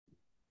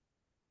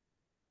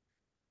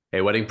Hey,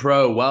 Wedding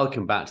Pro,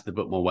 welcome back to the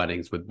Book More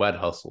Weddings with Wed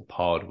Hustle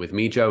Pod with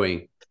me,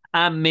 Joey.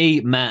 And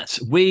me, Matt.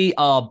 We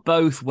are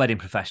both wedding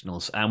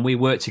professionals and we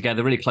work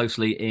together really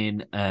closely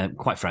in,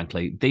 quite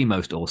frankly, the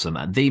most awesome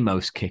and the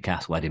most kick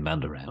ass wedding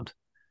band around.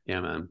 Yeah,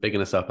 man,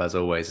 bigging us up as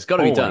always. It's got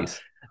to be done.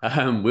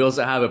 Always. We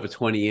also have over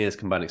 20 years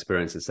combined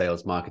experience in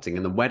sales, marketing,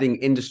 and the wedding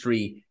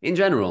industry in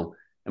general.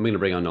 And we're going to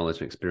bring our knowledge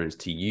and experience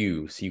to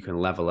you so you can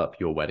level up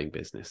your wedding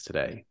business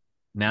today.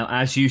 Now,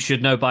 as you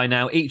should know by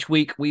now, each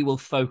week we will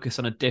focus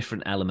on a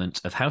different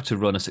element of how to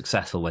run a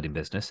successful wedding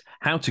business,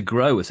 how to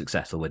grow a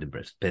successful wedding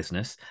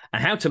business,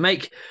 and how to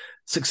make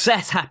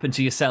success happen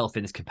to yourself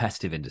in this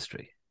competitive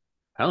industry.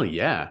 Hell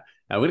yeah.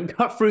 We're going to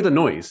cut through the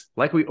noise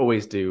like we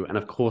always do. And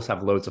of course,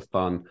 have loads of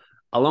fun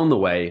along the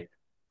way.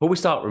 Before we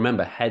start,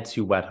 remember, head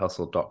to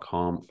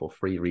wedhustle.com for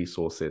free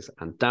resources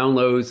and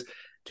downloads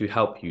to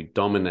help you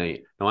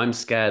dominate. Now, I'm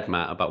scared,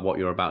 Matt, about what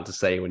you're about to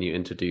say when you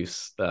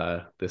introduce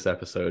this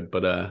episode,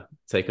 but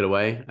take it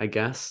away, I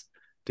guess.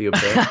 Do your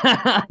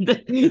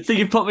bit. So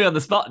you put me on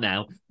the spot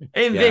now.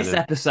 In Yeah, this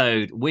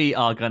episode, we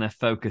are going to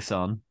focus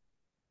on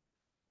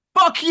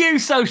fuck you,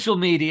 social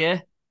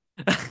media.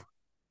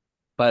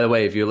 By the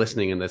way, if you're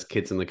listening and there's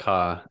kids in the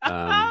car,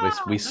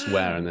 we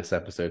swear in this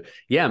episode.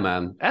 Yeah,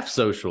 man. F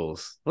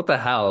socials. What the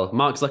hell?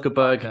 Mark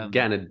Zuckerberg,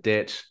 get in a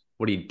ditch.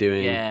 What are you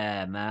doing?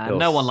 Yeah, man. It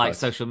No one likes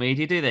sucks. social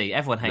media, do they?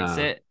 Everyone hates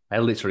Nah, it.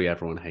 literally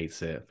everyone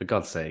hates it. For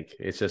God's sake,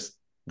 it's just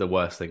the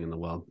worst thing in the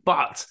world.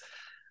 But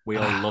We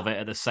all love it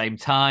at the same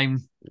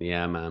time.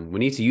 yeah, man, we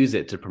need to use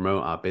it to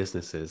promote our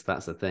businesses.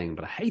 That's the thing.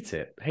 But I hate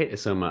it. I hate it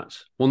so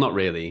much. Well, not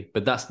really.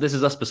 But this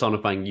is us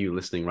personifying you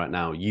listening right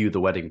now. You, the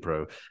wedding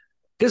pro.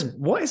 Because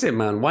what is it,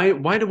 man?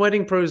 Why do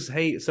wedding pros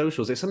hate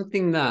socials? It's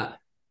something that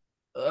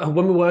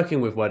when we're working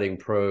with wedding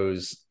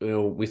pros,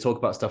 we talk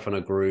about stuff in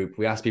a group.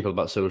 We ask people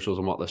about socials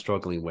and what they're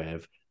struggling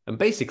with. And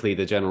basically,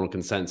 the general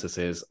consensus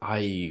is,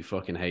 I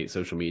fucking hate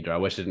social media. I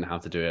wish I didn't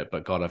have to do it,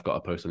 but God, I've got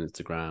to post on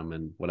Instagram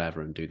and whatever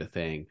and do the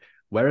thing.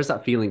 Where does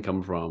that feeling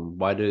come from?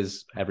 Why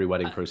does every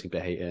wedding pro seem to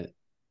hate it?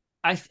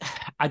 I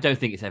I don't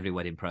think it's every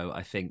wedding pro.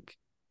 I think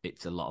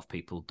it's a lot of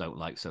people don't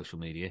like social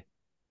media.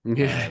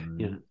 Yeah,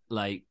 yeah.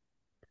 Like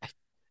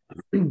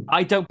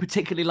I don't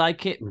particularly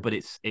like it, but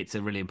it's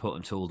a really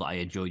important tool that I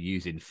enjoy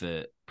using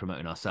for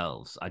promoting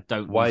ourselves. I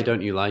don't use Why it.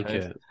 don't you like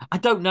it? I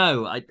don't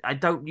know. I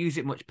don't use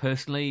it much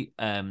personally.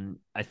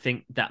 I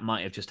think that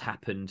might have just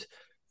happened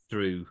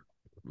through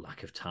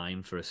lack of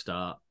time for a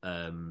start.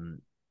 I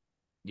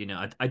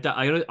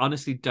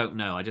honestly don't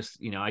know. I just,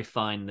 I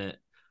find that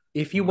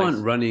If you my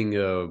weren't running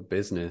a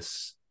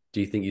business,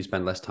 do you think you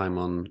spend less time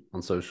on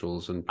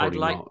socials and I'd probably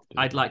like not doing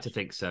I'd as like to much?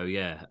 think so.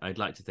 Yeah, I'd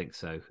like to think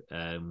so.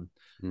 Mm.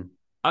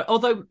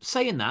 Although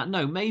saying that,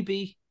 no,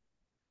 maybe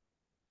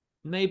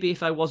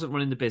if I wasn't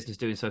running the business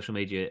doing social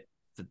media,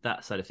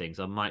 that side of things,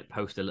 I might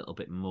post a little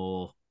bit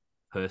more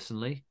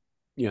personally.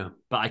 Yeah.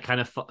 But I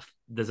kind of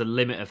there's a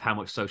limit of how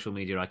much social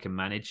media I can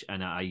manage,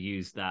 and I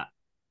use that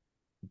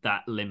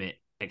limit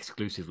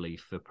exclusively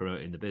for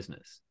promoting the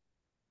business.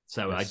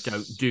 So I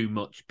don't Yes. do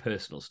much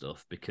personal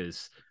stuff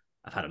because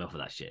I've had enough of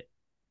that shit.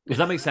 Does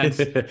that make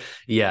sense?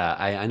 Yeah,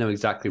 I know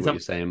exactly There's, what you're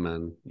saying,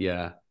 man.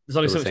 Yeah. there's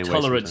only Feel the so much same way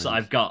tolerance that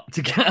sometimes. I've got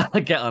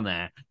to get on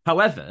there.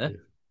 However, Yeah.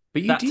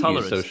 But you that do use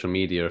tolerance, social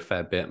media a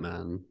fair bit,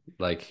 man.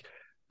 Like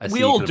I we see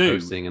you all kind of do.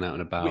 posting and out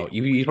and We, about.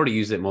 You probably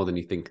use it more than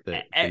you think you do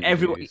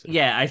everyone, use it.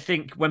 yeah. I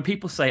think when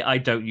people say I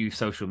don't use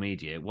social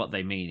media, what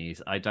they mean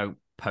is I don't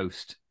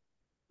post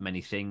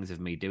many things of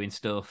me doing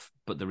stuff,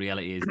 but the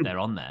reality is they're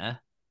on there.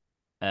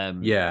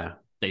 Um, Yeah.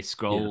 they Yeah.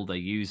 scroll, they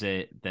use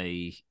it,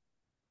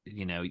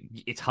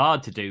 it's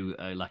hard to do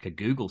like a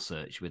Google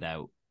search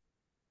without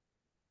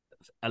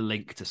a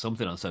link to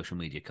something on social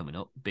media coming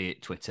up, be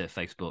it Twitter,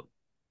 Facebook,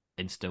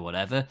 Insta,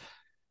 whatever.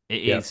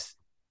 It Yeah. is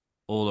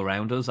all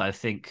around us. I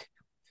think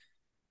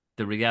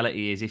the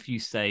reality is if you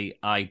say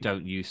I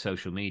don't use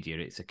social media,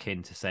 it's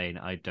akin to saying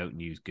I don't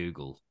use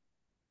Google.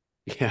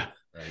 Yeah.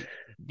 Right?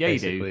 Yeah, you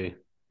do.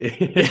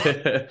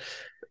 Basically.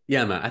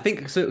 Yeah, man. I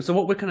think so. So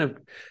what we're kind of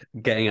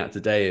getting at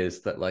today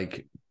is that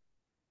like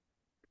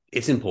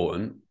it's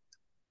important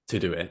to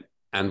do it.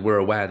 And we're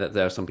aware that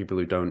there are some people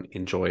who don't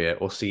enjoy it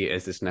or see it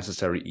as this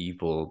necessary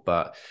evil,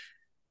 but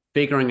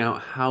figuring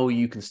out how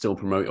you can still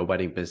promote a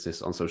wedding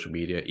business on social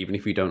media, even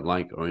if you don't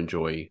like or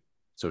enjoy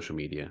social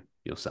media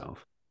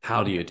yourself.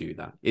 How do you do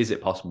that? Is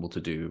it possible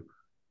to do?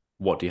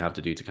 What do you have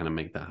to do to kind of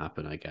make that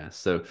happen? I guess.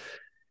 So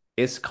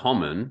it's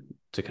common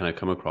to kind of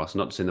come across,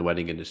 not just in the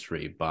wedding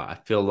industry, but I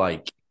feel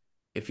like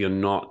if you're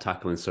not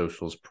tackling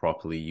socials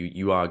properly,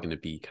 you are going to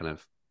be kind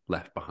of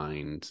left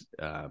behind.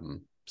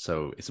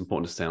 So it's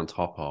important to stay on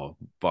top of.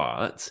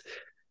 But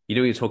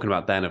you're talking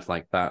about then of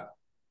like that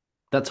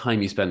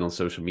time you spend on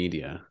social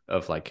media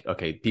of like,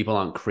 okay, people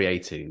aren't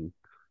creating,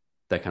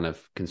 they're kind of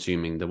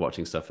consuming, they're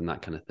watching stuff and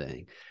that kind of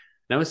thing.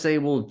 And I would say,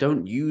 well,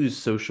 don't use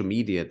social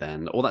media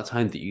then. All that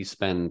time that you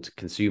spend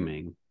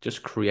consuming,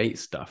 just create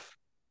stuff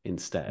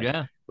instead.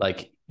 Yeah.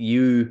 Like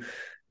you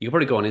can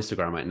probably go on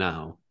Instagram right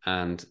now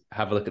and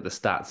have a look at the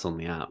stats on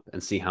the app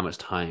and see how much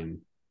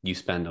time you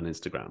spend on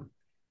Instagram.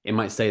 It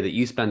might say that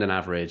you spend an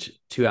average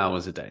 2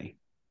 hours a day.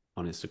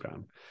 on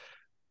Instagram.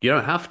 You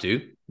don't have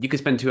to. You could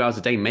spend 2 hours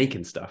a day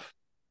making stuff,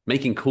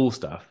 making cool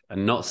stuff,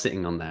 and not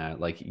sitting on there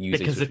like using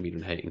Because social media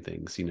and hating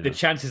things. You know, the of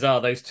chances are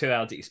those 2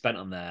 hours that you spent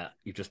on there,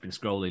 you've just been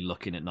scrolling,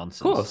 looking at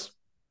nonsense. course,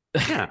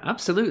 yeah,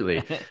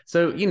 absolutely.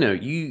 So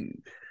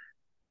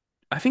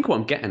I think what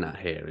I'm getting at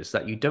here is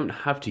that you don't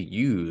have to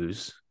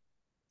use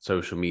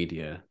social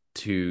media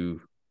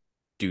to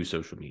do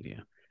social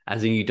media.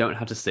 As in, you don't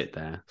have to sit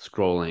there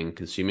scrolling,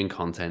 consuming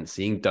content,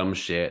 seeing dumb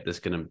shit that's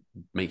going to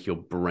make your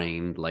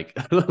brain like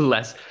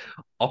less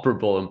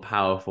operable and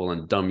powerful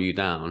and dumb you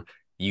down.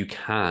 You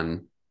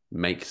can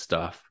make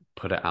stuff,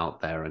 put it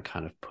out there, and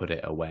kind of put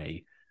it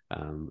away,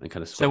 and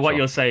kind of So switch what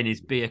you're off. saying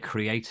is be a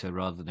creator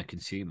rather than a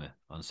consumer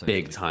on social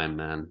Big media. time,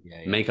 man.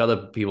 Yeah. Make other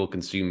people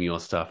consume your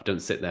stuff.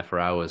 Don't sit there for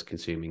hours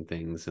consuming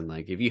things. And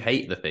like, if you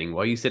hate the thing,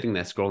 why are you sitting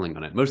there scrolling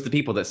on it? Most of the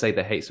people that say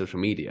they hate social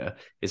media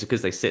is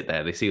because they sit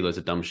there, they see loads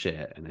of dumb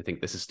shit, and they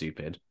think this is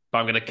stupid. But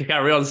I'm going to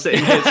carry on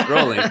sitting here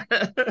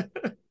scrolling.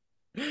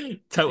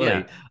 Totally.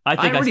 Yeah. I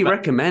think I really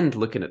recommend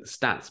looking at the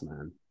stats,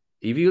 man.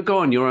 If you go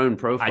on your own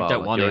profile, I don't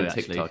like want your to, own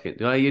actually. TikTok,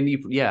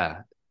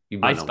 you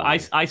might not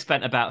want to. I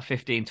spent about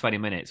 15, 20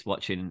 minutes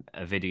watching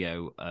a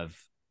video of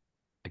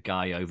a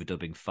guy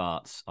overdubbing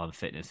farts on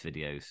fitness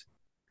videos.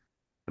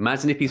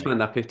 Imagine if you Like, spent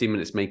that 15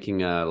 minutes making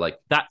like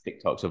that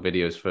TikToks or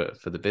videos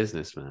for the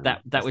business, man.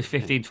 that That's was the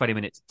thing. 15, 20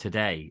 minutes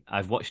today.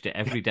 I've watched it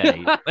every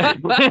day.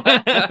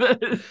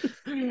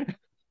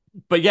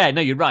 But yeah,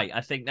 no, you're right.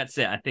 I think that's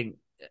it. I think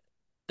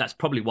that's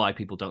probably why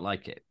people don't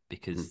like it,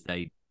 because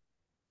they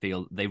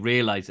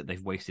realize that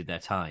they've wasted their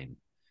time.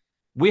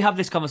 We have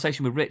this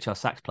conversation with Rich, our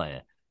sax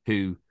player,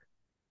 who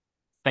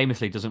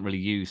famously doesn't really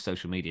use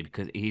social media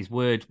because his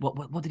word,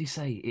 what did he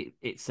say?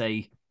 It's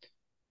a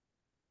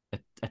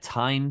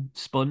time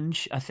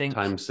sponge, I think.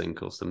 Time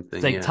sink or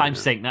something. Time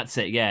sink, that's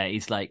it. Yeah.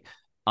 He's like,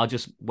 I'll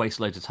just waste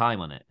loads of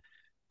time on it.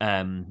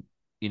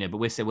 But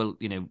we say, well,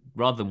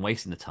 rather than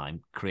wasting the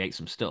time, create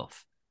some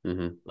stuff.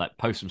 Mm-hmm. Like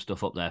post some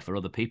stuff up there for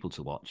other people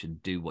to watch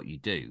and do what you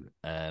do.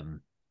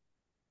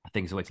 I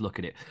think is a way to look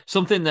at it.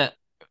 Something that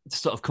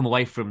sort of come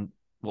away from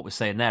what we're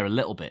saying there a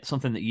little bit,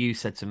 something that you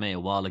said to me a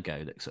while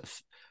ago that sort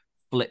of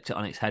flipped it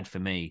on its head for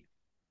me.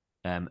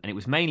 And it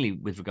was mainly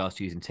with regards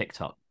to using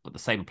TikTok, but the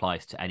same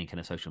applies to any kind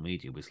of social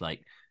media, was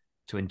like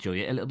to enjoy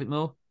it a little bit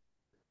more.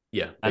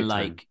 Yeah. And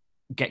like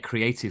get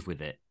creative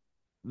with it.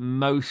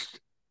 Most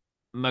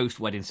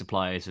wedding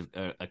suppliers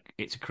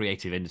it's a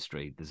creative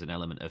industry. There's an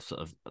element of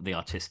sort of the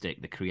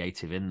artistic, the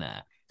creative in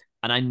there.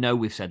 And I know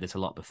we've said this a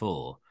lot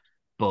before,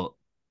 but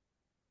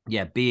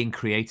yeah, being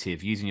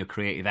creative, using your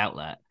creative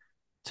outlet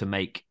to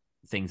make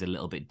things a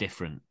little bit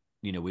different.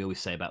 We always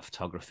say about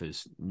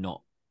photographers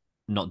not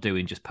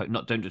doing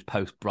don't just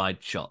post bride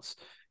shots.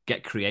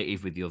 Get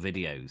creative with your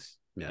videos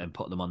and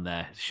put them on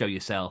there. Show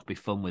yourself, be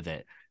fun with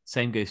it.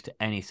 Same goes to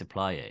any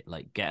supplier.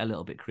 Like, get a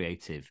little bit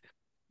creative,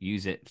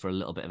 use it for a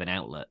little bit of an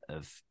outlet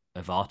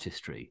of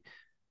artistry,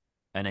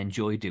 and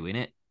enjoy doing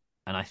it.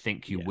 And I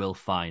think you will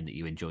find that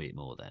you enjoy it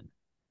more then.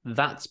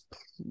 That's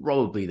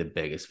probably the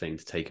biggest thing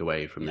to take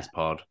away from this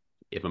pod,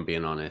 if I'm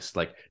being honest.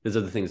 Like, there's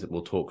other things that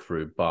we'll talk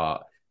through, but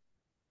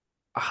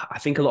I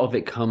think a lot of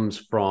it comes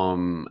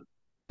from,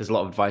 there's a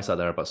lot of advice out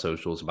there about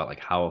socials, about like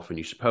how often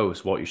you should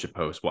post, what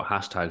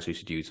hashtags you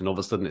should use. And all of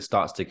a sudden it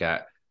starts to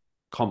get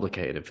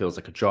complicated. It feels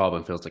like a job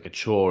and feels like a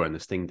chore and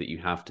this thing that you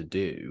have to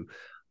do.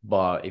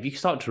 But if you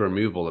start to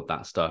remove all of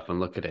that stuff and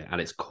look at it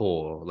at its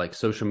core, like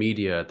social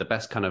media, the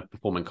best kind of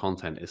performing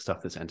content is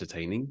stuff that's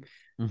entertaining.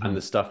 Mm-hmm. And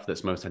the stuff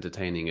that's most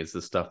entertaining is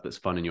the stuff that's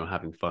fun and you're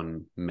having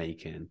fun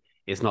making.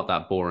 It's not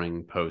that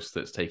boring post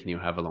that's taking you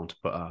however long to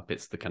put up.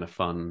 It's the kind of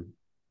fun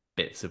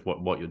bits of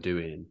what you're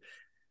doing.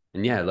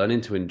 And yeah,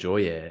 learning to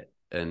enjoy it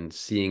and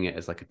seeing it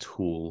as like a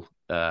tool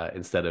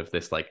instead of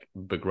this like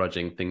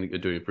begrudging thing that you're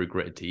doing through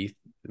gritted teeth,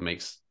 it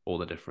makes all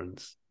the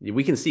difference.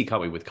 We can see,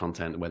 can't we, with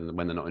content when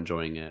they're not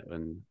enjoying it.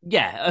 And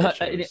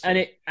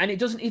it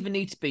doesn't even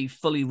need to be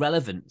fully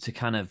relevant to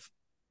kind of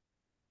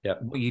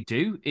what you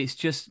do. It's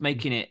just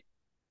making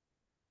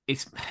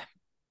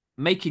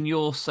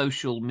your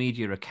social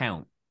media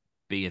account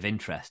be of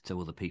interest to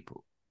other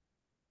people.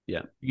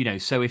 Yeah.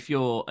 So if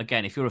you're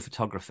a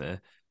photographer,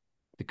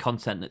 the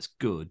content that's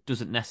good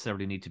doesn't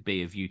necessarily need to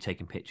be of you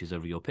taking pictures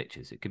over your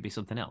pictures. It could be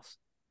something else.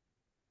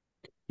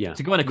 Yeah.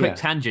 To go on a quick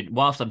tangent,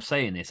 whilst I'm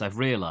saying this, I've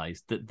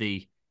realised that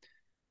the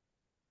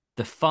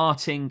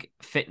farting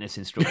fitness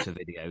instructor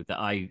video that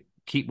I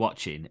keep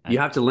watching. You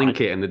have to link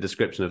it in the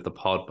description of the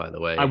pod, by the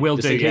way. I will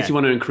just do, in case you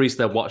want to increase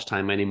their watch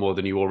time any more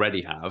than you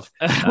already have.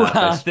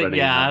 I think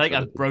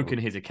I've broken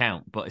his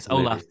account, but it's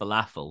Olaf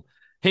Falafel.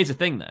 Here's the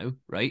thing, though,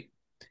 right?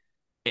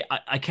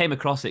 I came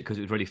across it because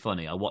it was really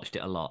funny. I watched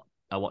it a lot.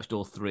 I watched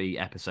all 3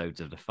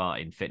 episodes of the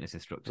farting fitness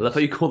instructors. That's how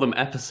you call them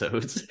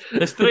episodes.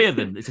 There's 3 of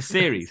them. It's a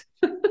series.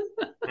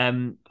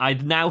 I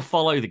now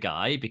follow the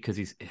guy because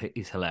he's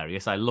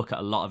hilarious. I look at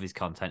a lot of his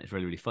content. It's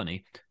really, really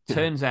funny.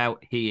 Turns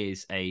out he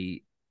is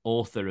a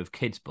author of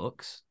kids'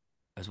 books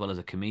as well as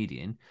a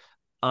comedian.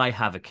 I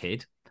have a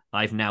kid.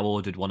 I've now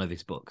ordered one of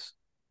his books.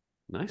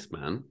 Nice,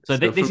 man. So So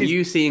this from is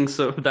you seeing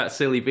sort of that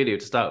silly video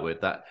to start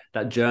with, that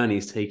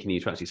journey's taking you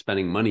to actually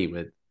spending money that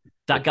with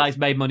this. guy's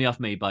made money off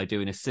me by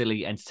doing a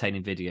silly,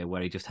 entertaining video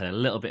where he just had a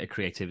little bit of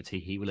creativity.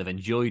 He will have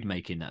enjoyed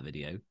making that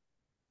video,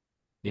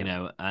 you Yeah.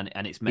 know,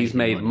 and it's made He's him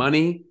made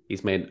money. money,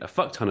 he's made a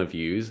fuck ton of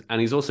views, and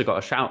he's also got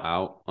a shout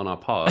out on our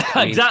pod.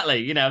 I mean, Exactly,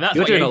 you know, that's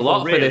you're what you doing a aim for,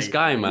 lot for this really.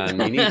 guy, man.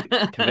 You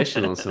need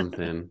commission on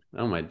something.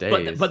 Oh my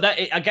days. But that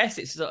I guess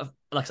it's sort of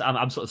like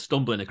I'm sort of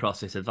stumbling across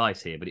this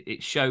advice here, but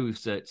it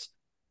shows that,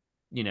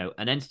 you know,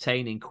 an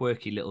entertaining,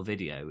 quirky little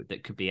video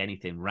that could be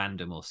anything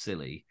random or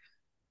silly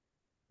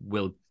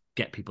will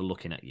get people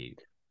looking at you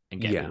and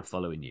get Yeah. people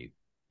following you,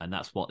 and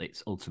that's what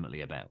it's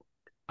ultimately about.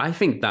 I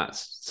think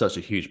that's such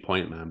a huge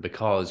point, man,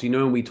 because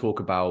when we talk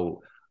about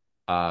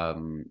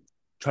trying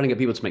to get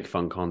people to make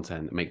fun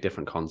content, make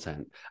different content,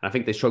 and I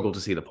think they struggle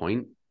to see the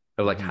point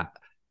of like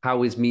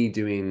how is me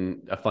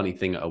doing a funny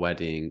thing at a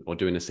wedding or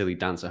doing a silly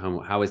dance at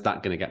home, how is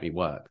that going to get me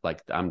work?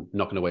 Like, I'm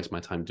not going to waste my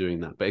time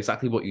doing that. But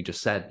exactly what you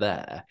just said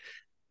there,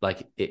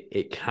 like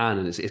it can,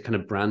 and it's kind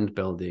of brand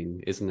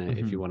building, isn't it?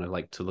 If you want to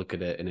like to look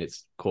at it in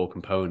its core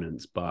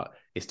components, but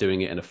it's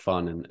doing it in a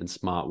fun and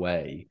smart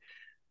way.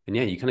 And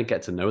yeah, you kind of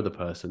get to know the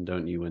person,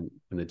 don't you, when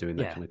they're doing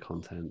that kind of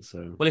content.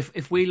 So well,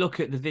 if we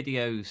look at the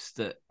videos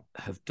that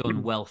have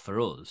done well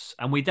for us,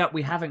 and we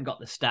haven't got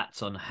the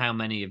stats on how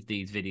many of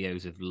these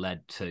videos have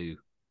led to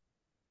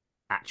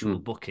actual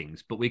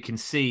bookings, but we can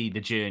see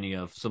the journey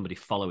of somebody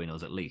following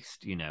us at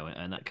least, you know,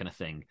 and that kind of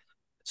thing,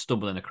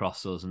 stumbling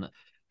across us,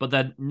 but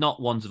they're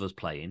not ones of us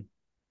playing.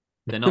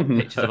 They're not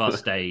pictures of our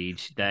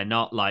stage. They're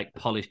not like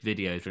polished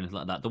videos or anything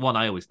like that. The one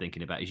I always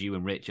thinking about is you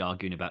and Rich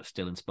arguing about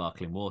still and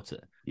sparkling water.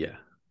 Yeah.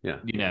 Yeah.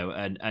 You know,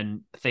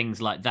 and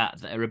things like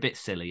that are a bit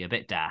silly, a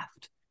bit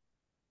daft,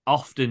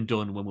 often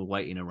done when we're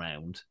waiting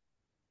around.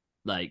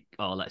 Like,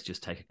 oh, let's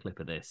just take a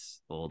clip of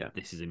this, or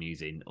this is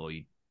amusing, or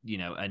you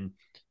know, and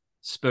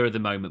spur of the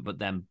moment, but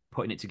then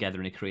putting it together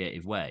in a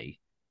creative way.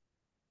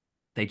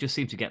 They just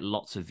seem to get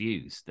lots of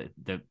views.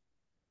 That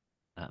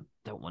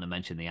don't want to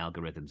mention the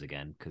algorithms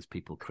again because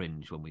people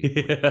cringe when we.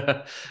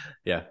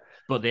 Yeah.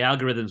 But the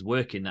algorithms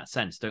work in that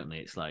sense, don't they?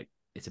 It's like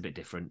it's a bit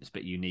different, it's a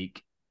bit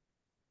unique.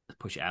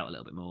 Push it out a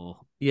little bit more.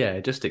 Yeah,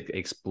 it just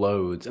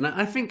explodes. And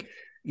I think,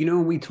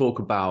 when we talk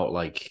about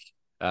like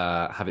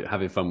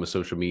having fun with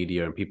social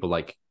media and people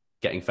like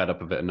getting fed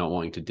up of it and not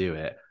wanting to do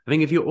it, I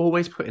think if you're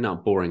always putting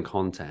out boring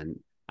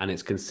content and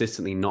it's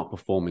consistently not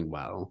performing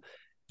well,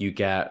 you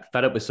get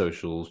fed up with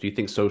socials, you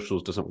think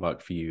socials doesn't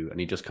work for you, and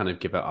you just kind of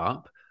give it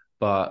up.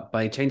 But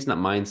by changing that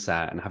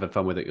mindset and having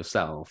fun with it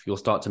yourself, you'll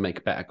start to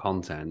make better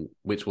content,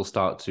 which will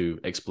start to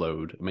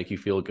explode, make you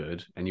feel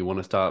good, and you want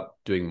to start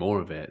doing more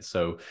of it.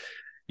 So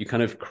you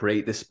kind of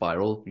create this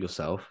spiral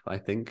yourself, I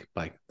think,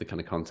 by the kind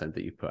of content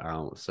that you put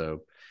out.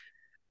 So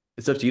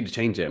it's up to you to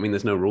change it. I mean,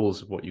 there's no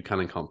rules of what you can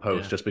and can't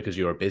post. Just because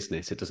you're a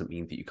business, it doesn't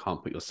mean that you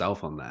can't put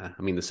yourself on there.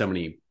 I mean, there's so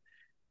many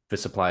for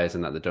suppliers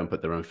and that don't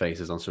put their own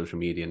faces on social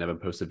media, never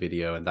post a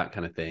video and that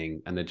kind of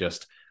thing. And they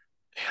just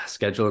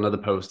schedule another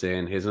post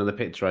in. Here's another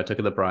picture I took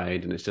of the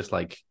bride. And it's just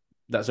like,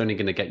 that's only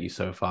going to get you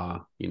so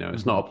far.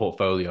 It's not a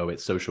portfolio,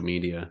 it's social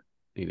media,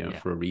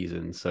 for a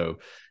reason. So,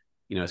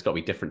 it's got to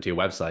be different to your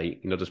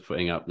website. Just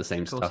putting up the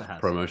same stuff,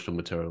 promotional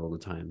material all the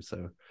time.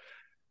 So,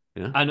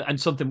 yeah. And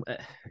something,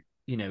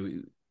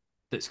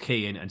 that's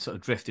key and sort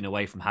of drifting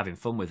away from having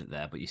fun with it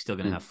there, but you're still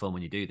going to have fun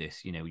when you do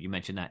this. You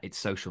mentioned that it's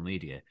social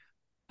media.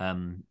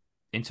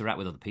 Interact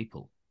with other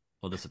people,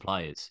 other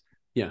suppliers.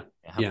 Yeah.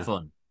 Have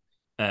fun.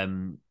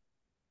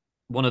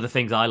 One of the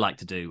things I like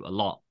to do a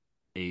lot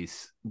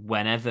is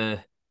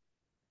whenever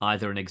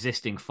either an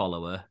existing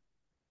follower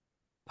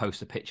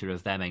posts a picture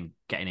of them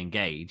getting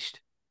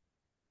engaged,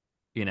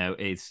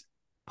 is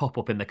pop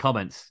up in the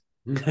comments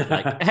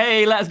like,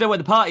 hey, let us know where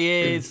the party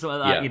is.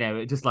 Like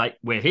that, just like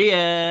we're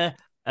here.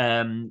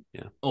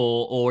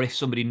 Or if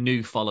somebody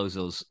new follows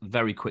us,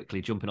 very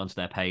quickly jumping onto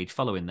their page,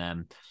 following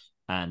them.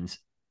 And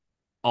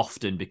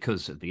often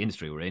because of the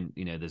industry we're in,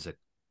 there's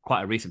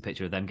quite a recent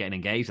picture of them getting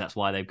engaged. That's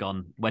why they've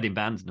gone wedding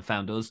bands and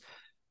found us.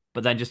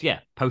 But then just,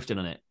 posting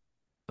on it.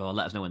 Or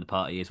let us know when the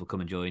party is, we'll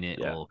come and join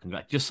it. Or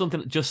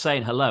just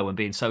saying hello and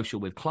being social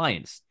with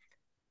clients.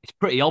 It's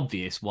pretty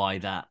obvious why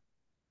that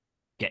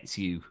gets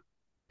you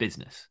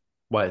business.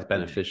 Why it's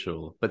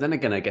beneficial. But then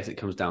again, I guess it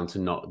comes down to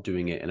not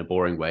doing it in a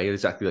boring way,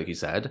 exactly like you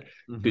said.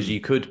 Because you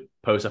could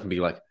post up and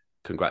be like,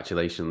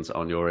 congratulations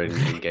on your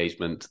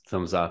engagement,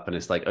 thumbs up. And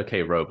it's like,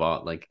 okay,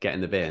 robot, like get in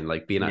the bin,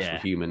 like be an actual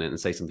human and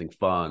say something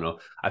fun. Or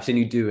I've seen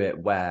you do it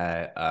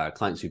where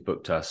clients who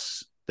booked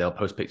us, they'll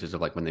post pictures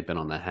of like when they've been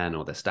on their hen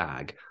or their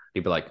stag.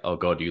 You'd be like, oh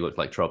God, you look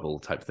like trouble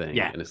type thing.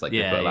 Yeah. And it's like,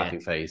 they put a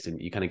laughing face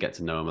and you kind of get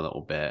to know them a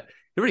little bit.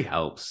 It really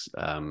helps.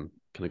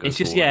 It's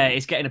just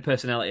it's getting a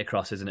personality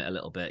across, isn't it? A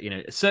little bit,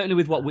 certainly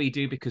with what we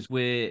do, because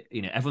we're,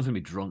 everyone's gonna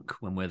be drunk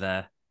when we're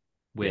there.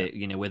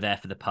 We're there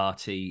for the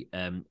party.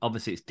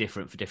 Obviously it's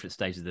different for different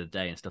stages of the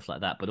day and stuff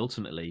like that, but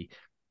ultimately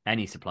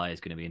any supplier is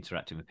going to be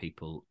interacting with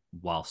people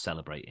while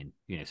celebrating,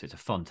 so it's a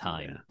fun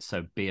time.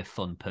 So be a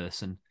fun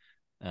person.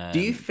 Do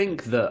you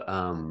think that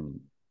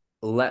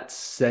let's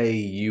say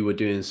you were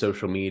doing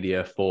social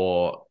media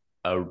for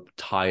a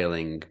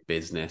tiling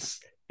business.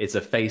 It's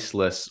a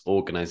faceless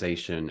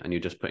organization and you're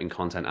just putting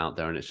content out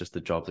there and it's just the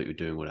job that you're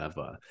doing,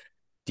 whatever.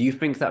 Do you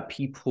think that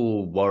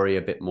people worry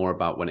a bit more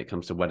about when it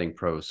comes to Wedding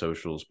Pro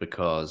socials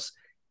because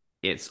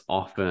it's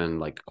often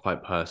like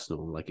quite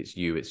personal, like it's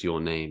you, it's your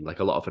name. Like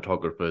a lot of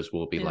photographers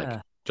will be like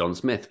Yeah. John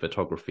Smith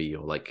photography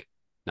or like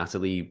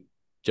Natalie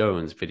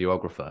Jones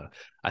videographer.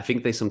 I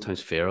think they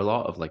sometimes fear a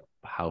lot of like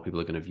how people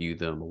are going to view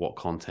them or what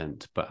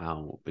content to put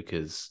out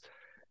because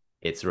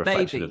it's a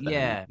reflection Maybe, of them,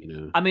 yeah. you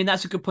know. I mean,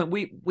 that's a good point.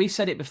 We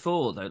said it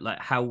before though, like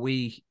how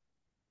we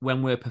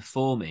when we're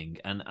performing,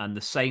 and the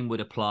same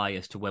would apply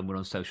as to when we're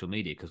on social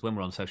media, because when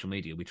we're on social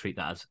media, we treat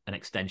that as an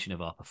extension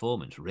of our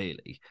performance,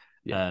 really.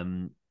 Yeah.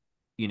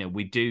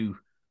 We do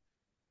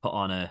put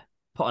on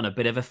a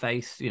bit of a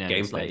face. Game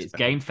It's like face, it's man.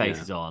 game Yeah.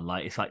 faces on.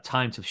 Like it's like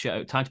time to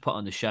put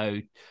on the show.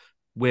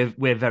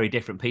 We're very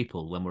different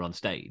people when we're on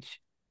stage.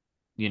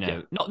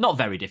 Yeah. Not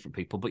very different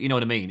people, but you know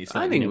what I mean. It's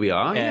I like think we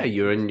are. Yeah.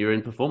 yeah, You're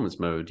in performance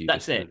mode. You're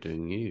that's just kind of it.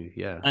 doing you.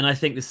 Yeah. And I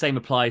think the same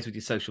applies with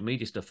your social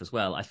media stuff as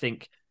well. I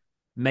think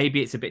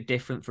maybe it's a bit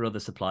different for other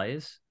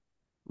suppliers,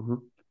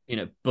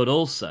 Mm-hmm. but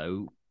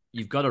also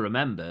you've got to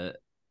remember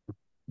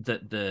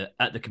that the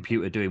at the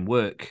computer doing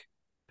work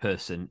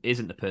person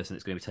isn't the person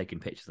that's going to be taking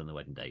pictures on the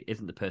wedding day,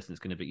 isn't the person that's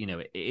going to be,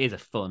 it is a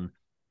fun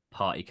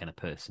party kind of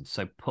person.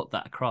 So put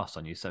that across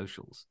on your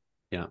socials.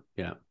 Yeah.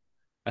 Yeah.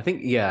 I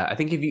think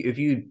if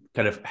you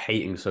kind of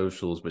hating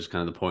socials, which is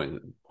kind of the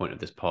point of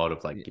this pod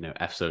of like,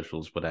 F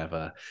socials,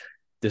 whatever,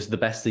 this the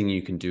best thing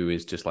you can do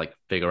is just like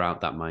figure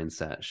out that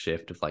mindset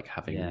shift of like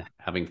having Yeah.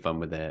 having fun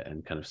with it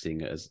and kind of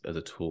seeing it as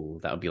a tool.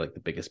 That would be like the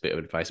biggest bit of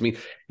advice. I mean,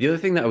 the other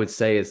thing that I would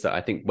say is that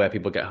I think where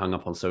people get hung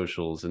up on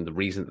socials and the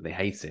reason that they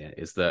hate it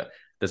is that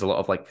there's a lot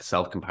of like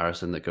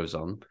self-comparison that goes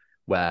on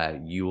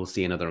where you will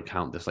see another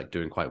account that's like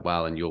doing quite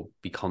well and you'll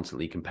be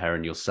constantly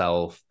comparing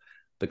yourself,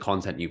 the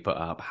content you put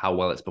up, how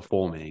well it's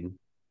performing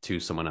to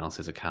someone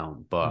else's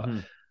account. But Mm-hmm.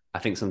 I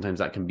think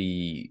sometimes it can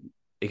be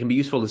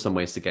useful in some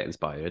ways to get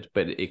inspired,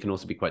 but it can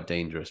also be quite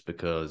dangerous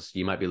because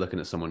you might be looking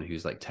at someone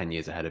who's like 10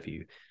 years ahead of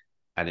you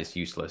and it's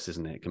useless,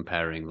 isn't it?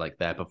 Comparing like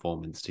their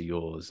performance to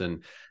yours.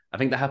 And I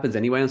think that happens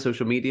anyway on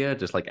social media,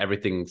 just like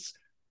everything's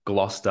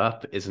glossed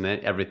up, isn't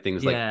it?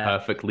 Everything's like Yeah.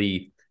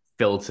 perfectly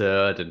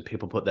filtered and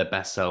people put their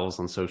best selves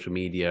on social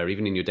media. Or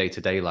even in your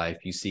day-to-day life,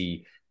 you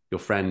see your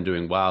friend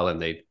doing well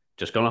and they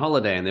just gone on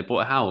holiday and they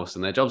bought a house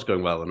and their job's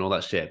going well and all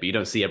that shit. But you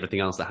don't see everything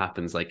else that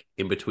happens like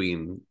in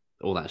between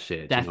all that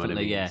shit. Do you know what I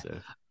Definitely, mean? yeah. So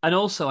And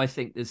also I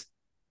think there's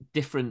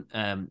different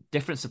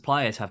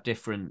suppliers have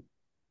different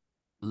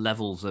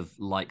levels of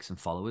likes and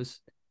followers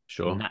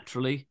sure.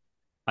 naturally.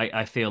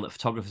 I feel that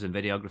photographers and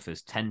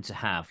videographers tend to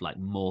have like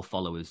more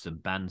followers than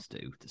bands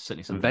do. That's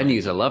certainly And something I venues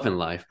are noticed. loving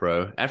life,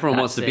 bro. Everyone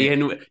wants That's to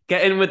be it.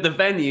 get in with the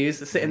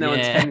venues, sitting there on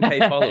Yeah,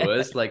 10K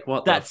followers. Like,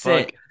 what the that's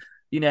fuck?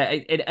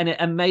 it.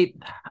 And maybe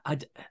I,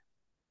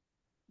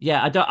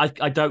 yeah,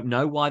 I don't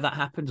know why that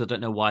happens. I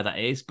don't know why that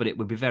is, but it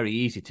would be very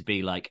easy to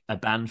be like a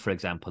band, for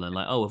example, and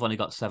like, oh, we've only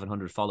got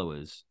 700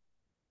 followers,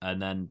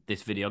 and then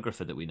this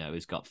videographer that we know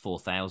has got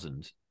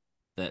 4,000.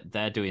 That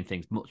they're doing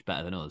things much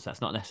better than us.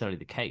 That's not necessarily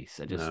the case.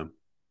 They're just No.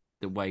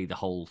 the way the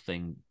whole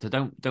thing. So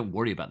don't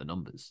worry about the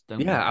numbers. Don't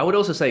Yeah, worry I would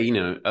about it. also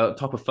say,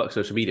 top of fuck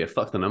social media,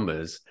 fuck the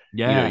numbers.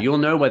 Yeah, You'll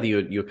know whether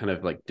you're kind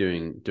of like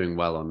doing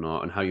well or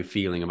not, and how you're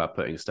feeling about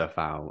putting stuff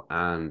out.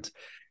 And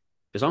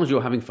as long as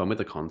you're having fun with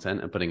the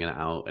content and putting it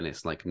out, and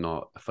it's like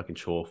not a fucking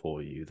chore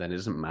for you, then it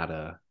doesn't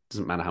matter. It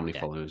doesn't matter how many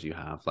yeah, followers you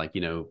have. Like,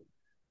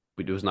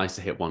 it was nice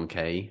to hit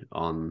 1K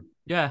on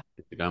yeah.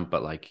 Instagram,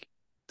 but like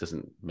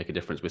doesn't make a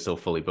difference. We're still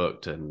fully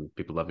booked and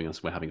people loving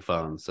us. We're having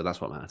fun, so that's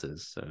what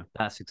matters. So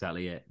That's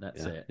exactly it.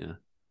 That's yeah, it. yeah,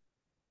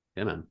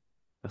 yeah, man,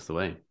 that's the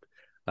way.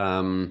 What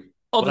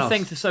Other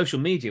things else? to social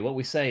media, what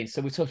we say.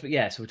 So we talked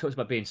about so we talked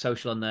about being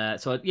social on there.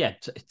 So yeah,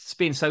 it's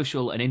being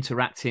social and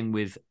interacting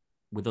with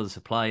other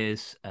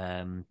suppliers.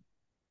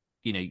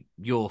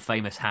 Your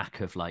famous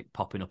hack of like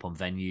popping up on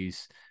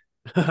venues,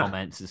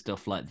 comments and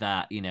stuff like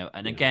that. And Yeah,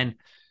 again,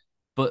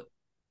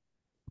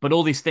 but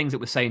all these things that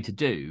we're saying to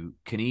do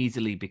can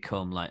easily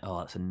become like, oh,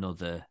 that's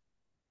another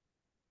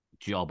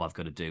job I've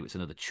got to do. It's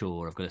another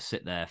chore. I've got to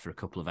sit there for a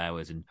couple of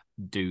hours and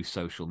do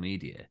social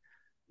media.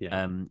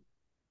 yeah,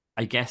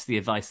 I guess the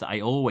advice that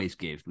I always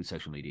give with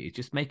social media is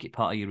just make it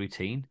part of your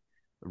routine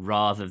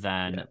rather yeah.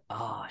 than,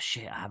 oh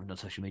shit, I haven't done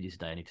social media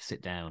today. I need to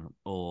sit down.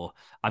 Or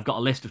I've got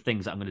a list of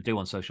things that I'm going to do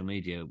on social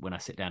media when I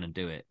sit down and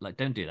do it. Like,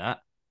 don't do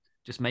that.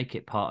 Just make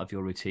it part of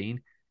your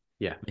routine,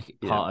 Yeah, make it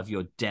yeah. part of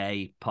your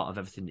day, part of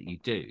everything that you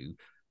do.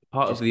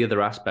 Part of Just, the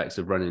other aspects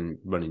of running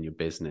your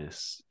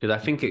business, because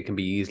I think it can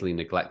be easily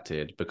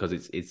neglected because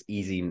it's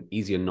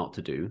easier not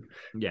to do.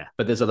 yeah,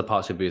 But there's other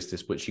parts of your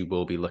business which you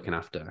will be looking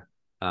after.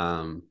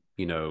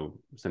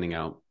 Sending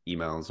out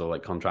emails or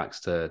like contracts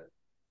to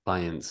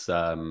clients,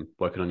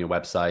 working on your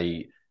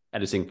website,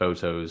 editing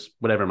photos,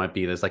 whatever it might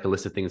be. There's like a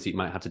list of things that you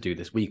might have to do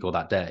this week or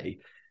that day.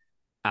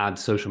 Add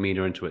social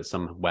media into it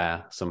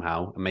somewhere,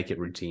 somehow, and make it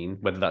routine,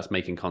 whether that's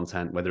making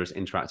content, whether it's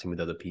interacting with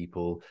other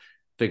people.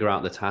 figure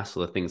out the tasks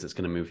or the things that's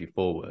going to move you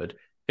forward,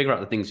 figure out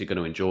the things you're going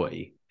to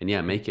enjoy, and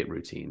yeah, make it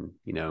routine,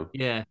 you know?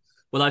 Yeah.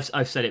 Well,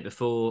 I've said it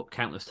before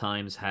countless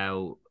times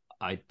how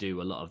I do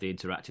a lot of the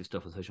interactive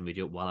stuff on social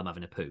media while I'm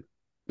having a poo.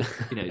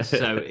 You know,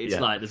 so it's Yeah.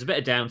 like there's a bit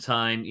of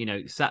downtime, you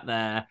know, sat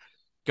there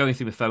going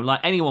through my phone like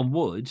anyone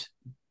would.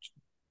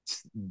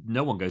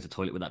 No one goes to the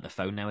toilet without their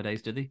phone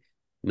nowadays, do they?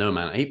 No,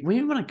 man.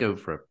 When I go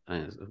for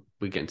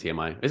we get in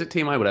TMI. Is it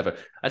TMI? Whatever.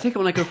 I take it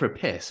when I go for a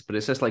piss, but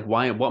it's just like,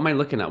 why? What am I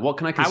looking at? What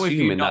can I How have consume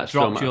you in not that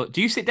dropped film? your?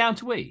 Do you sit down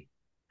to wee?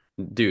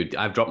 Dude,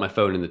 I've dropped my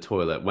phone in the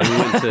toilet. When we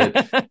went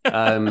to,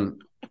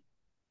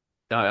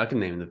 I can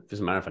name the,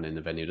 doesn't matter if I name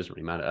the venue, it doesn't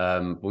really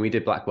matter. When we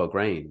did Blackwell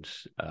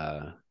Grange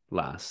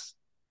last,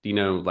 you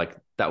know, like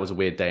that was a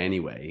weird day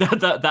anyway.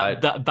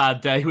 that bad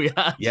day we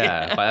had.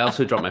 Yeah, but I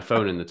also dropped my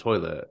phone in the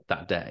toilet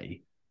that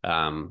day.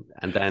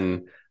 And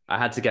then I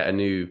had to get a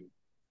new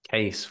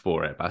case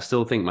for it, but I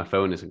still think my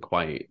phone isn't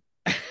quite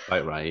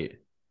right.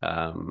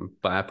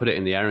 But I put it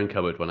in the airing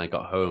cupboard when I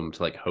got home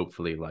to like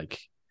hopefully like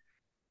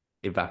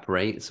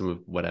evaporate some of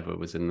whatever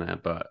was in there.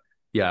 But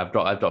yeah, I've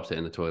dropped it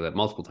in the toilet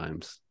multiple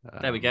times.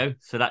 There we go.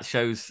 So that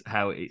shows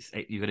how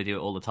you're going to do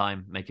it all the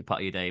time. Make it part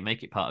of your day.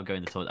 Make it part of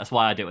going to the toilet. That's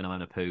why I do it when I'm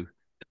having a poo.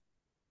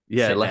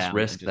 Yeah, Sit less down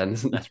risk and then,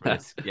 isn't less there?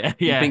 risk. Yeah,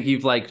 You yeah. think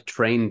you've like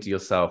trained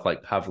yourself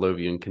like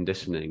Pavlovian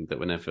conditioning that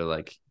whenever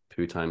like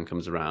poo time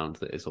comes around,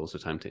 that it's also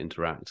time to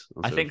interact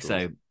on I think so.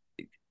 socials.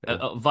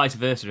 Yeah. Vice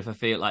versa. If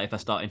I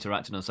start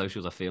interacting on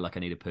socials, I feel like I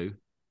need a poo.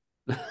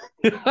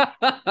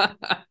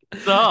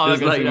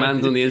 There's like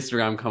man's on the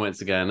Instagram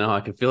comments again. Oh,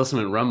 I can feel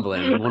something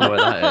rumbling. I wonder what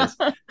that is.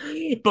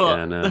 But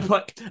Yeah,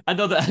 no.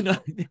 another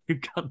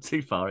we've gone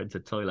too far into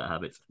toilet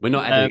habits. We're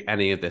not editing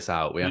any of this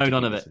out. We have No, to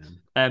none keep of this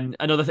it. in.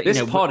 Another thing,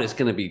 This pod is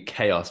going to be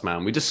chaos,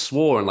 man. We just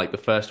swore in like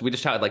we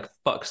just shouted like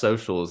 "fuck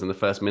socials" in the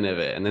first minute of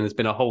it, and then there's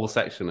been a whole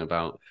section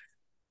about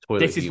toilet.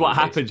 This is what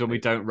humor, happens when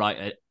basically. we don't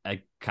write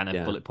a kind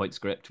of bullet point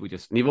script. We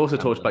just. And you've also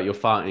talked about your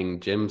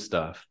farting gym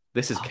stuff.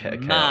 This is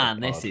chaotic.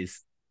 Man, pod. this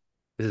is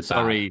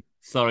sorry. bad.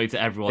 Sorry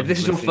to everyone. If this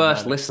is your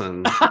first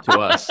listen to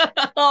us,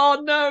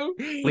 oh no!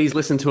 please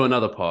listen to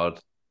another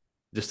pod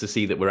just to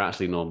see that we're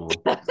actually normal.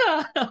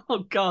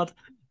 Oh God!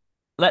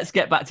 Let's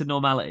get back to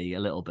normality a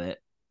little bit.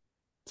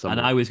 Somewhat.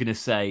 And I was going to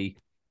say,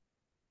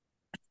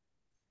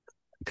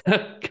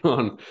 come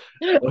on,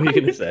 what are you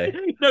going to say?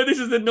 No, this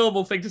is the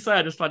normal thing to say.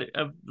 I just find it.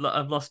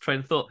 I've lost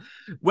train of thought.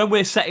 When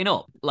we're setting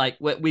up, like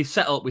we've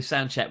set up, we've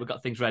sound checked, we've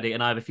got things ready,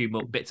 and I have a few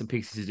more bits and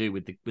pieces to do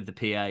with the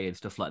PA and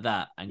stuff like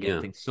that, and get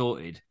things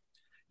sorted.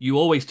 You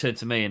always turn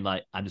to me and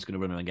like, I'm just going to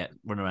run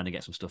around and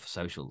get some stuff for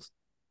socials.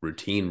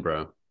 Routine,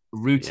 bro.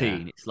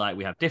 Routine. Yeah. It's like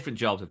we have different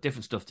jobs, have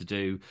different stuff to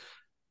do,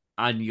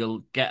 and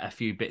you'll get a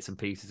few bits and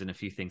pieces and a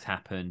few things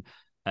happen.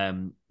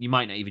 You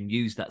might not even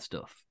use that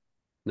stuff.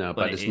 No,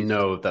 but I just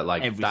know that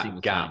like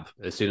that gap, time.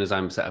 as soon as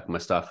I'm set up my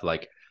stuff,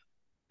 like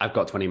I've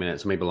got 20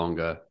 minutes, maybe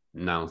longer.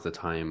 Now's the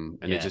time.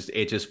 And it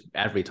just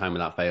every time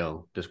without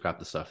fail, just grab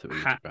the stuff that we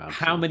need to grab.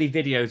 How many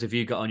videos have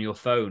you got on your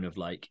phone of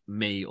like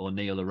me or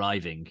Neil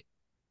arriving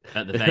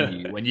at the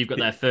venue? When you've got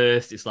there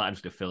first, it's like I'm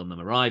just gonna film them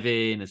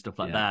arriving and stuff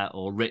like that,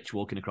 or Rich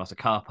walking across a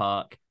car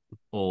park,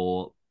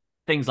 or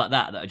things like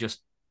that are just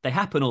they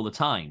happen all the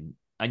time,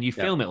 and you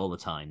film it all the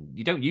time.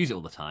 You don't use it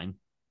all the time.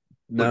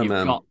 No, you've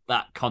got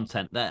that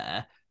content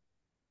there.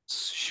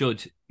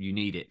 Should you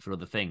need it for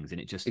other things, and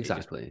it just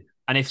exactly.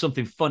 And if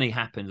something funny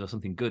happens or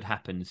something good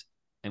happens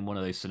in one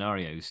of those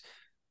scenarios,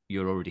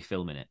 you're already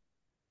filming it.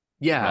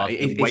 Yeah,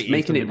 it's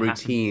making it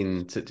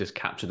routine to just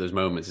capture those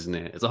moments, isn't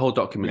it? It's a whole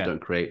document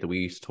Don't Create that we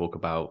used to talk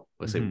about.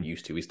 Let's say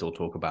we still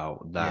talk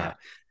about that. Yeah.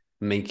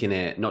 Making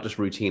it not just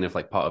routine of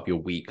like part of your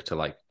week to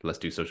like, let's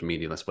do social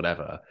media, let's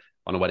whatever.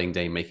 On a wedding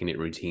day, making it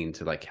routine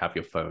to like have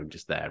your phone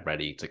just there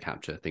ready to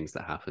capture things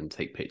that happen,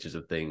 take pictures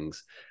of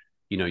things.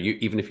 You know,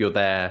 even if you're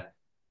there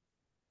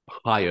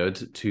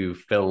hired to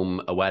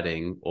film a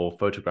wedding or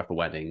photograph a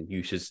wedding,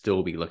 you should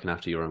still be looking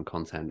after your own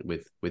content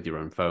with your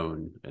own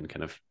phone and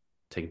kind of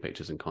taking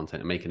pictures and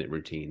content and making it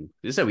routine.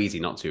 It's so easy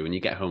not to when you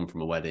get home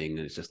from a wedding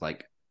and it's just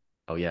like,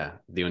 oh yeah,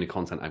 the only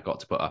content I've got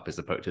to put up is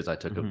the pictures I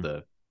took of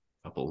the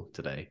couple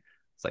today.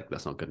 It's like,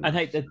 that's not good enough.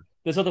 I think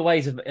there's other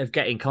ways of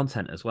getting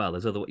content as well.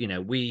 There's other,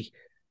 we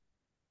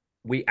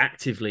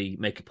actively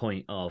make a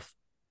point of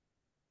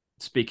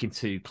speaking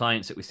to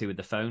clients that we see with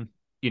the phone.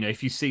 You know,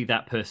 if you see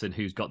that person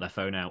who's got their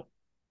phone out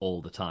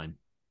all the time,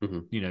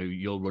 you know,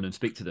 you'll run and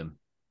speak to them,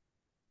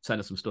 send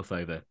us some stuff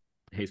over.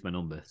 Here's my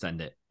number,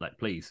 send it, like,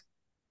 please.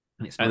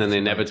 And then they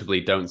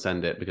inevitably don't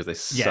send it because they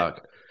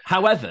suck.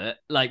 However,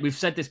 like we've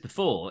said this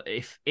before,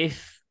 if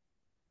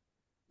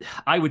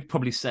I would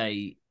probably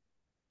say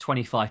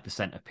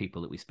 25% of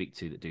people that we speak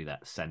to that do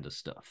that send us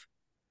stuff.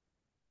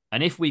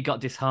 And if we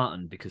got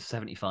disheartened because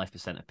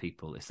 75% of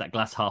people, it's that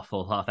glass half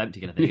full, half empty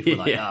kind of thing. If we're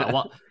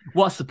like,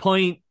 what's the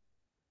point?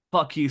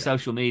 Fuck you,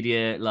 social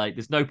media. Like,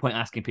 there's no point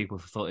asking people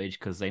for footage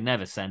because they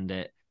never send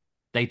it.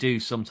 They do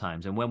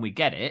sometimes. And when we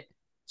get it,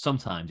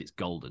 sometimes it's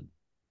golden.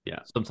 Yeah.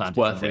 Sometimes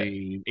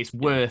it's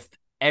worth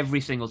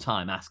every single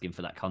time asking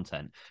for that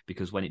content,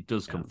 because when it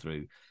does come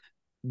through,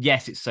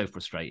 yes, it's so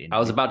frustrating. I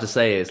was about to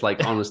say it's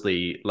like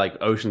honestly like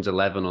Ocean's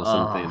 11 or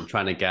something, Oh,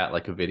 trying to get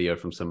like a video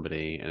from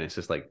somebody, and it's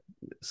just like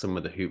some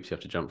of the hoops you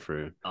have to jump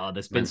through. there's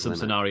It's been mental, some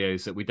isn't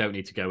scenarios that we don't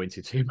need to go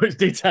into too much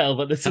detail,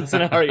 but there's some it?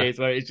 scenarios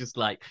where it's just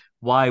like,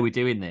 why are we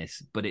doing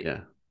this? But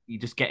Yeah, you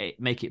just get it,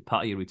 make it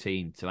part of your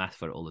routine to ask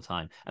for it all the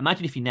time.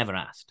 Imagine if you never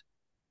asked.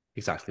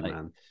 exactly, Like,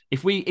 man.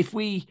 if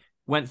we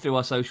went through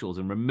our socials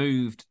and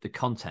removed the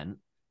content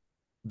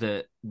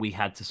that we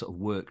had to sort of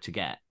work to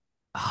get,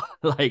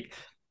 like,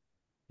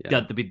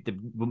 Yeah, there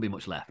wouldn't be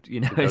much left.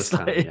 You know, the ghost it's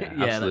town. like, Yeah, yeah,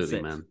 that's absolutely,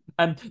 it.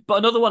 man. But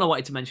another one I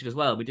wanted to mention as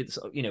well, we did,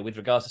 with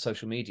regards to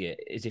social media,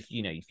 is if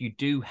you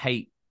do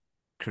hate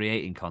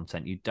creating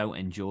content, you don't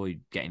enjoy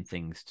getting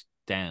things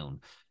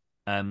down,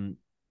 um,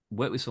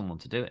 work with someone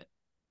to do it.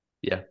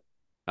 Yeah,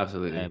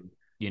 absolutely.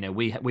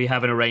 We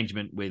have an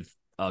arrangement with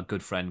our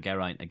good friend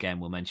Geraint. Again,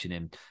 we'll mention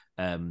him.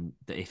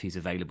 That if he's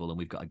available and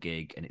we've got a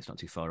gig and it's not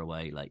too far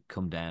away, like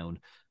come down,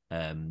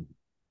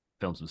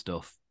 film some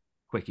stuff,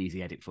 quick,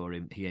 easy edit for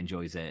him. He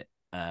enjoys it.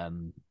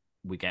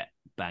 We get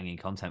banging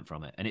content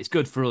from it, and it's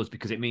good for us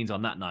because it means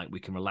on that night we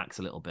can relax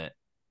a little bit.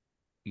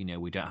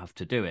 We don't have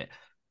to do it.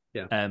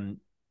 Yeah.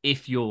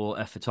 If you're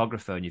a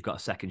photographer and you've got a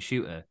second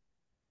shooter,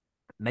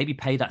 maybe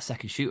pay that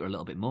second shooter a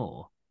little bit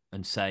more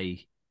and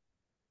say,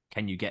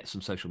 can you get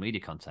some social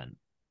media content?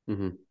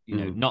 Mm-hmm.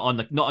 Mm-hmm.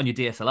 Not on your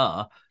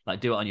DSLR, like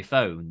do it on your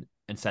phone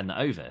and send that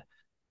over.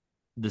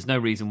 There's no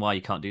reason why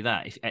you can't do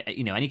that. If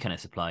any kind of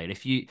supplier,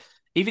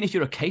 even if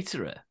you're a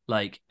caterer,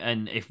 like,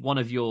 and if one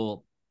of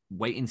your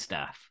waiting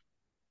staff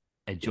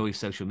enjoys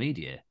social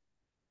media,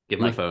 Give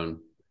them a phone.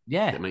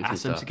 yeah, Make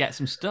ask them stuff. to get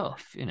some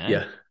stuff.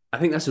 Yeah. I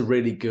think that's a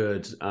really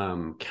good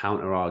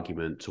counter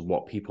argument to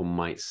what people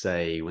might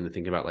say when they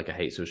think about like I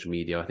hate social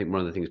media. I think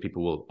one of the things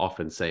people will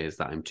often say is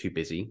that I'm too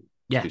busy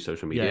to do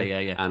social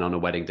media. Yeah. And on a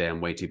wedding day,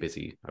 I'm way too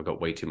busy. I've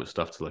got way too much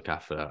stuff to look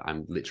after.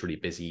 I'm literally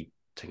busy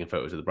taking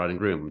photos of the bride and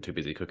groom. I'm too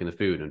busy cooking the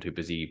food. I'm too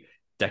busy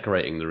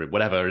decorating the room,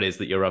 whatever it is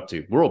that you're up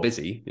to. We're all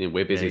busy.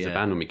 We're busy as a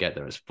band when we get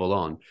there. It's full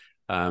on.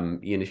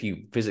 And if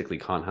you physically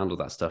can't handle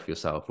that stuff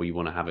yourself, or you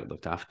want to have it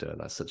looked after,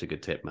 that's such a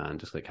good tip, man.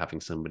 Just like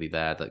having somebody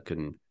there that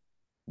can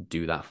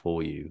do that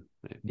for you.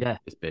 Yeah,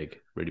 it's big,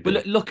 really big.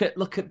 But look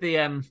at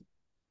the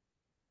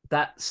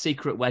that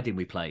secret wedding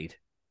we played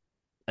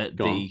at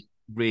the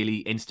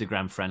really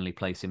Instagram friendly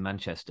place in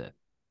Manchester.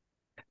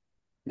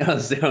 I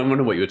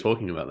wonder what you were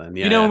talking about then.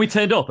 Yeah, when we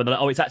turned up and they're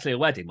like, "Oh, it's actually a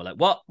wedding." We're like,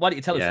 "What? Why didn't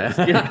you tell us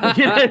this?"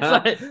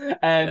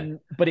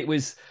 But it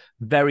was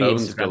very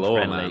phones Instagram galore,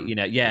 friendly.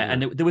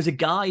 man. And there was a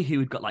guy who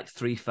had got like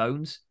 3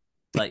 phones.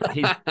 Like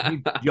his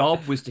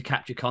job was to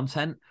capture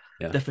content.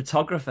 Yeah. The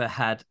photographer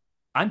had.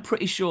 I'm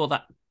pretty sure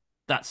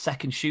that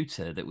second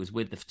shooter that was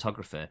with the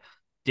photographer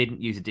didn't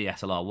use a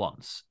DSLR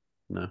once.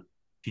 No.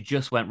 She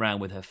just went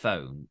around with her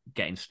phone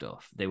getting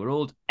stuff.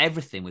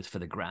 Everything was for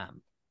the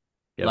gram.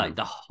 Yeah, like man.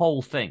 the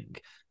whole thing.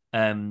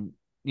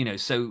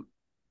 So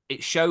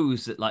it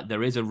shows that like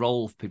there is a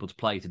role for people to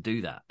play to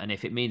do that. And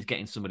if it means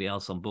getting somebody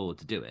else on board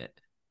to do it.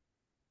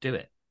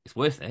 It's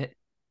worth it.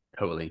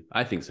 Totally.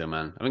 I think so,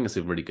 man. I think that's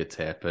a really good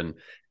tip. And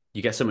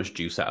you get so much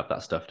juice out of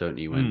that stuff, don't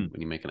you, when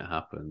you're making it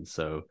happen.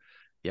 So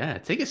yeah,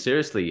 take it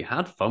seriously.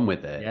 Have fun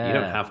with it. Yeah. You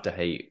don't have to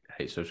hate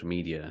social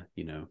media.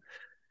 You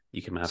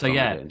can have fun with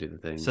it and do the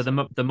things. So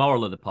the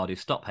moral of the pod is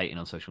stop hating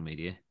on social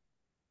media.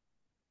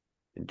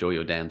 Enjoy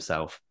your damn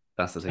self.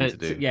 That's the thing to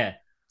do. Yeah.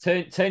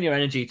 Turn your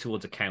energy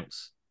towards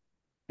accounts.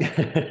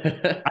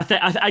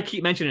 I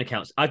keep mentioning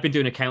accounts. I've been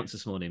doing accounts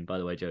this morning, by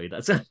the way, Joey.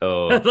 That's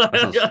fun.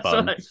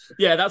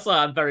 That's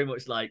why I'm very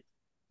much like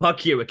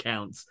fuck you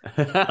accounts.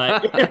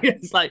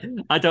 It's like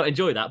I don't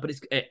enjoy that, but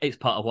it's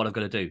part of what I've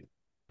got to do.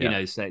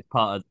 So it's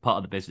part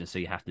of the business, so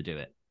you have to do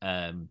it.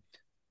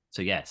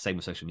 So yeah, same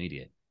with social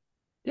media.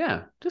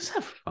 Yeah, just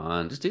have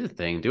fun. Just do the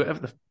thing. Do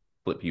whatever the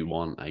flip you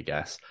want, I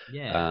guess.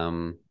 Yeah.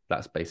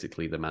 That's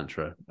basically the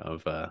mantra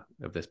of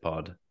this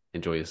pod.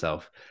 Enjoy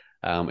yourself.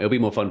 It'll be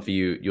more fun for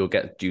you. You'll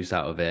get juice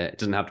out of it. It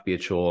doesn't have to be a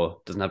chore.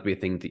 It doesn't have to be a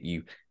thing that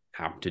you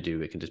have to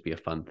do. It can just be a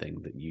fun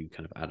thing that you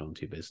kind of add on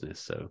to your business.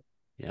 So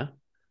yeah,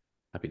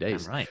 happy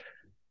days. Right.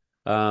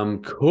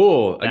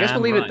 Cool. I guess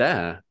we'll leave it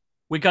there.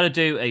 We got to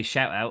do a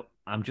shout out.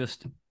 I'm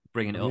just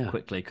bringing it up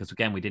quickly because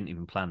again we didn't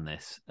even plan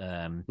this.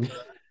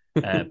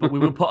 But we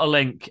will put a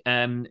link.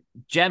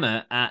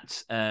 Gemma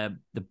at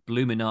the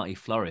Bluminati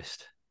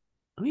Florist.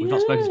 We've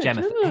not spoken to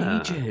Gemma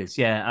for ages.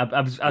 Yeah,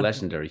 I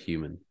legendary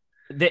human.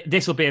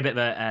 This will be a bit of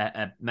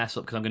a mess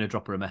up because I'm going to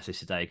drop her a message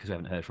today because we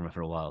haven't heard from her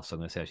for a while. So I'm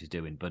going to see how she's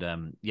doing. But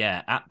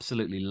yeah,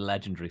 absolutely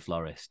legendary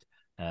florist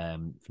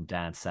from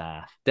Dan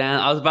South.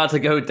 I was about to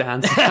go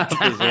Dan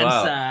South as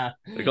well.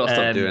 We've got to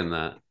stop doing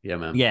that. Yeah,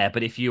 man. Yeah,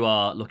 but if you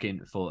are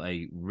looking for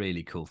a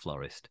really cool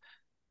florist,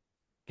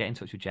 get in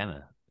touch with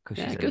Gemma.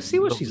 Yeah, go see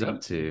what she's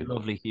up to.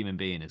 Lovely human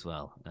being as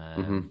well.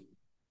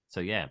 So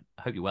yeah,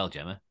 I hope you're well,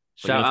 Gemma.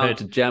 Shout out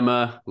to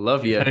Gemma.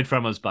 Love you. Heard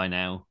from us by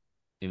now,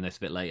 even though it's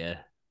a bit later.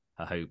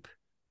 I hope.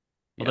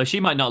 Although she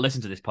might not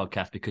listen to this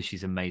podcast because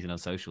she's amazing on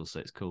social, so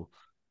it's cool.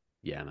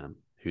 Yeah, man.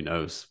 Who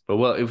knows? But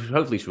well,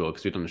 hopefully she will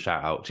because we've done a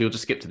shout out. She'll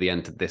just skip to the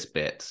end to this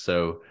bit.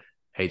 So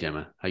Hey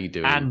Gemma, how you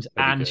doing?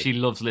 And she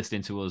loves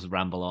listening to us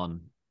ramble on,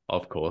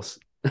 Of course.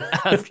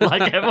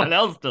 like everyone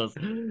else does.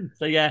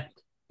 So yeah,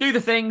 do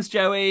the things,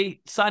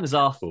 Joey. Sign us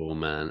off. Oh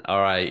man.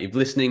 All right. If you're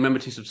listening, remember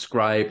to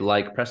subscribe,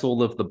 like, press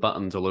all of the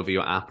buttons all over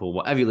your Apple,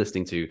 whatever you're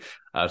listening to,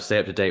 stay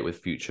up to date with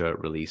future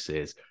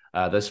releases.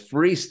 There's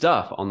free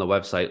stuff on the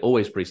website,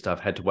 always free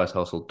stuff. Head to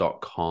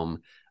wedhustle.com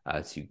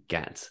to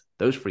get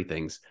those free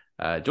things.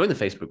 Join the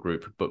Facebook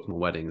group, Book More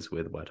Weddings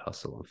with Wed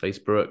Hustle on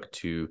Facebook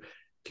to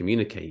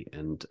communicate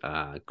and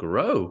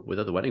grow with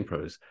other wedding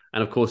pros.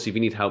 And of course, if you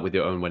need help with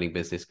your own wedding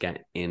business,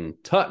 get in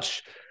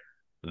touch.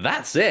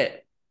 That's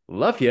it.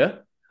 Love you.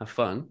 Have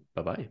fun.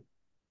 Bye-bye.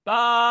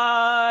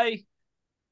 Bye.